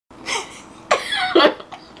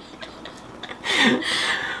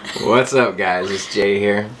What's up, guys? It's Jay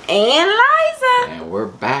here. And Liza. And we're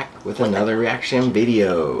back with another reaction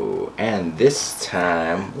video. And this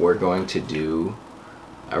time we're going to do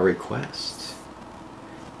a request.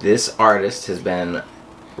 This artist has been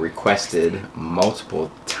requested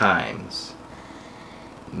multiple times.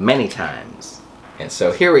 Many times. And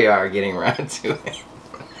so here we are getting around to it.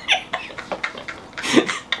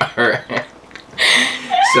 Alright.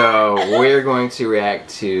 So we're going to react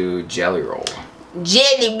to Jelly Roll.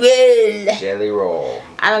 Jelly Roll. Jelly Roll.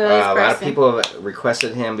 I don't know this person. A lot of people have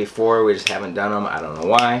requested him before. We just haven't done them. I don't know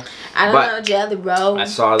why. I don't know Jelly Roll. I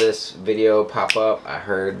saw this video pop up. I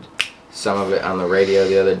heard some of it on the radio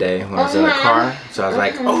the other day when I was in the car. So I was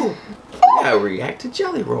like, oh, yeah, react to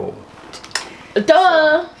Jelly Roll. Duh.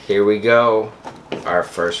 So here we go. Our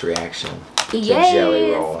first reaction to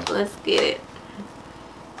Jelly Roll. Let's get it.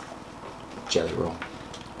 Jelly Roll.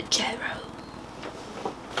 Jelly Roll.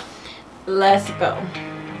 Let's go.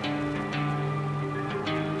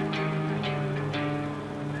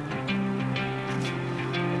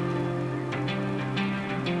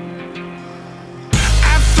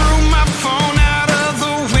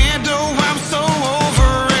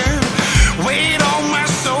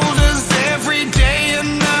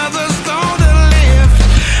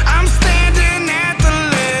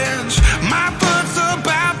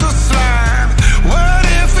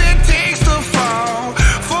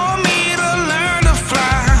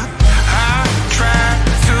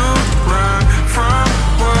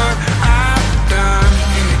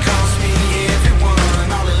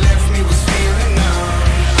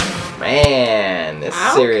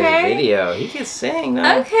 Serious video. He can sing,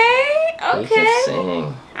 though. Okay. He can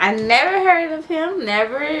sing. I never heard of him.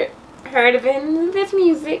 Never heard of any of his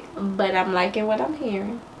music, but I'm liking what I'm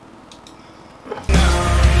hearing.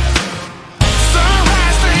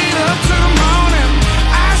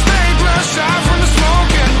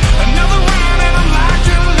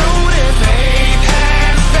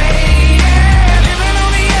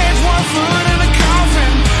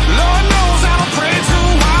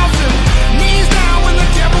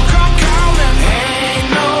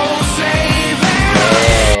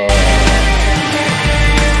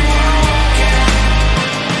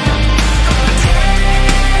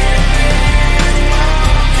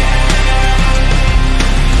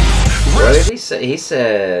 What did he say? He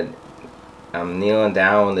said, I'm kneeling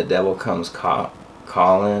down when the devil comes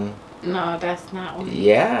calling. No, that's not what he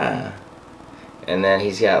Yeah. And then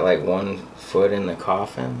he's got like 1 foot in the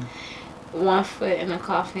coffin. 1 foot in the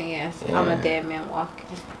coffin, yes. Yeah. I'm a dead man walking.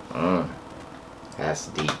 That's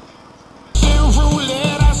deep.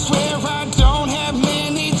 I swear I don't have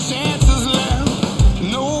many chances left.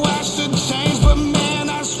 No, I should change, but man,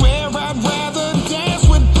 I swear I'd rather dance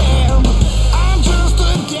with them. I'm just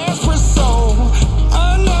a desperate soul,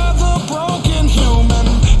 another broken human.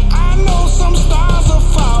 I know some stars are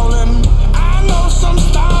falling, I know some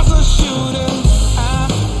stars are shooting. I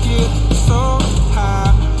get so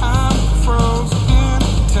high, I'm frozen in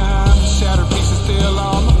time. Shattered pieces still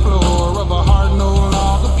on the floor of a heart no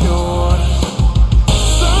longer pure.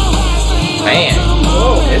 Man,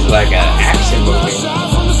 whoa, it's like an action movie.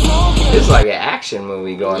 It's like an action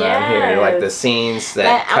movie going on here. Like the scenes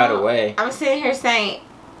that cut away. I'm sitting here saying,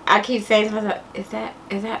 I keep saying to myself, is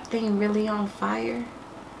that thing really on fire?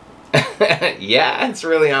 Yeah, it's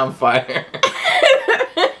really on fire.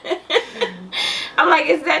 I'm like,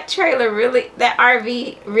 is that trailer really, that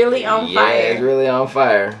RV really on fire? Yeah, it's really on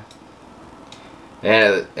fire.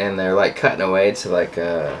 And they're like cutting away to like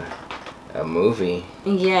a movie.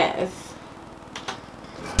 Yes.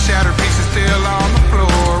 Shattered pieces still on the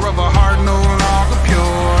floor of a heart no longer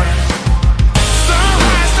pure.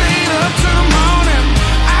 Sunrise stayed up to the morning.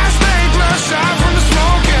 I stay bloodshot from the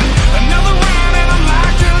smoking. Another round and I'm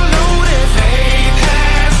locked and loaded. Faith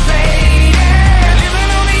has faded. Living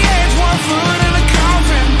on the edge, 1 foot in a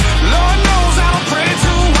coffin. Lord knows I don't pray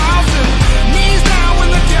too often. Knees down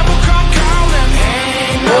when the devil come calling.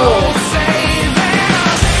 Ain't no saving.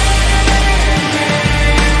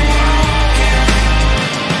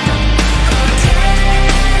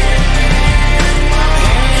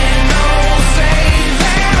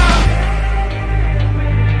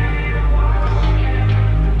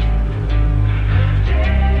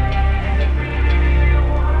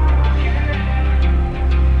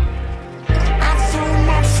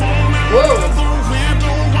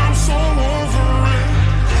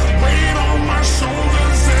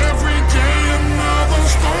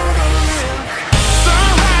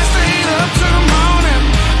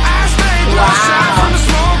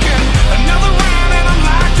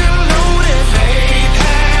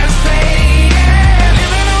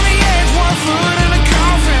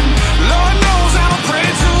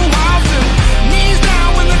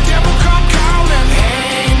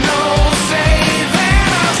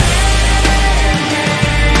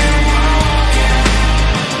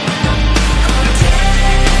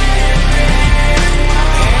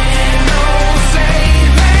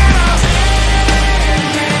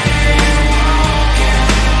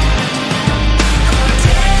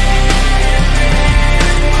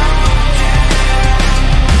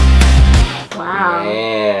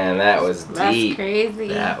 was That's deep. crazy.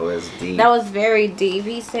 That was deep. That was very deep.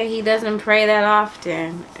 He said he doesn't pray that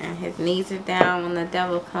often, and his knees are down when the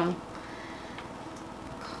devil comes.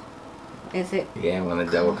 Is it Yeah, when the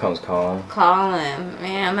devil comes calling. calling?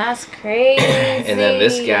 Man, that's crazy. And then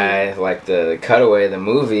this guy, like the cutaway, the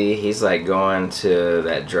movie, he's like going to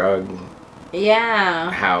that drug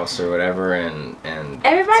Yeah. house or whatever, and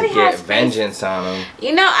Everybody to get has vengeance on him.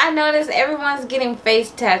 You know, I noticed everyone's getting face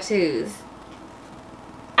tattoos.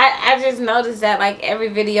 I just noticed that like every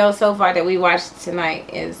video so far that we watched tonight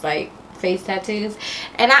is like face tattoos,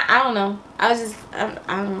 and I don't know. I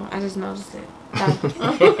don't know. I just noticed it.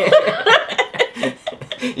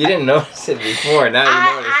 You didn't notice it before. Now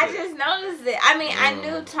you notice I it. just noticed it. I mean, I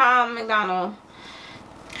knew Tom McDonald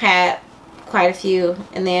had quite a few,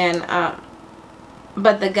 and then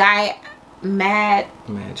but the guy Mad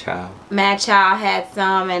Child had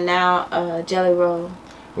some, and now Jelly Roll.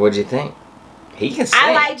 What'd you think? He can sing.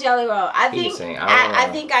 I like Jelly Roll. I He think can sing. I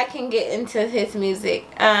think I can get into his music.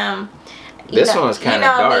 This one was kind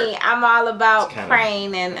of dark. Me, I'm all about It's kinda-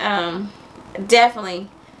 praying and definitely,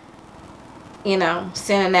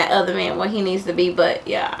 sending that other man where he needs to be. But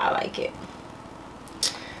yeah, I like it.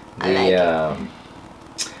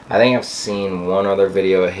 I think I've seen one other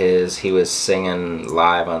video of his. He was singing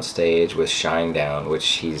live on stage with Shinedown, which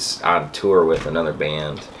he's on tour with another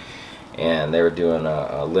band. And they were doing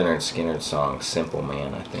a Leonard Skinner song, Simple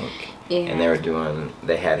Man, I think. Yeah. And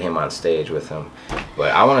they had him on stage with them.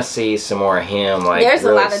 But I want to see some more of him, like, There's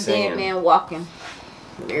really a lot of singing. dead men walking.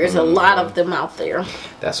 There's a lot of them out there.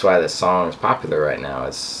 That's why this song is popular right now.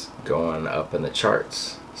 It's going up in the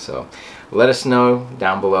charts. So let us know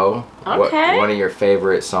down below what one of your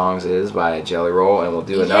favorite songs is by Jelly Roll, and we'll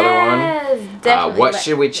do another one. Definitely. What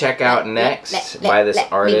should we check out next by this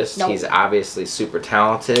artist? He's obviously super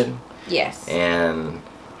talented. Yes. And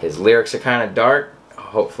his lyrics are kind of dark.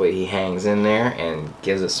 Hopefully he hangs in there and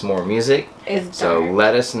gives us some more music. It's so dark.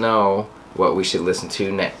 let us know what we should listen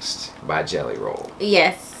to next by Jelly Roll.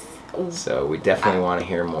 Yes. So we definitely want to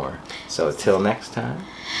hear more. So till next time.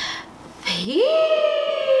 Peace.